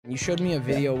You showed me a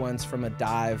video once from a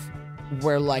dive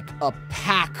where like a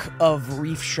pack of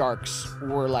reef sharks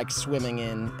were like swimming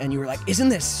in, and you were like, isn't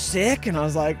this sick? And I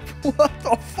was like, what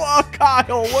the fuck,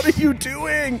 Kyle? What are you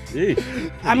doing?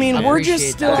 I mean, we're just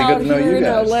still out here in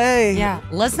LA. Yeah,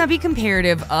 let's not be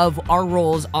comparative of our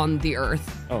roles on the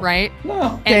earth, right?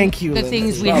 No. And Thank you, the Lindsey.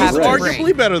 things we have to arguably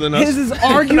bring. better than us. His is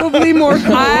arguably more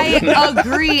cool. I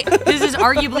agree. This is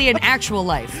arguably an actual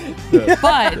life.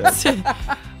 But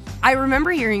I remember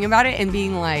hearing about it and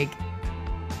being like,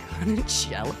 kind of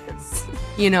jealous.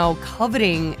 You know,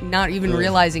 coveting, not even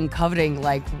realizing coveting,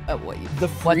 like, what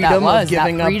that was, of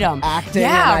giving that freedom. Up acting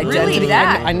yeah, and really identity.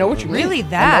 that. I know what you mean. Really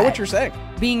that. I know what you're saying.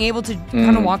 Being able to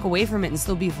kind of walk away from it and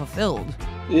still be fulfilled.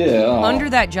 Yeah. Under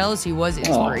that jealousy was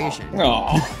inspiration.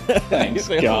 Oh, thanks,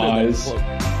 guys.